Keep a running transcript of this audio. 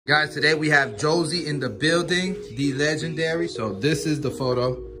Guys, today we have Josie in the building, the legendary. So this is the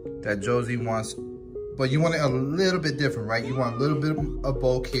photo that Josie wants, but you want it a little bit different, right? You want a little bit of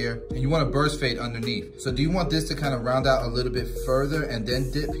bulk here, and you want a burst fade underneath. So do you want this to kind of round out a little bit further and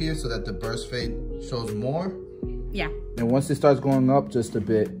then dip here so that the burst fade shows more? Yeah. And once it starts going up just a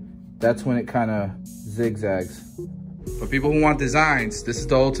bit, that's when it kind of zigzags. For people who want designs, this is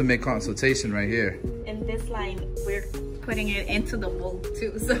the ultimate consultation right here. And this line, we're putting it into the mold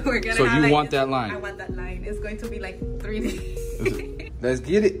too. So we're gonna So have you like, want that line? I want that line. It's going to be like 3D. Let's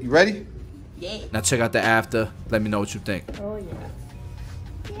get it. You ready? Yeah. Now check out the after. Let me know what you think. Oh yeah.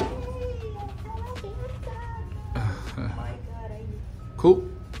 Yay! Oh my god, Cool.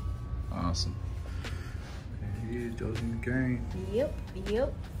 Awesome. Here's Josie in the game.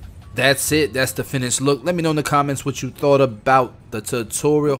 Yep. That's it. That's the finished look. Let me know in the comments what you thought about the tutorial.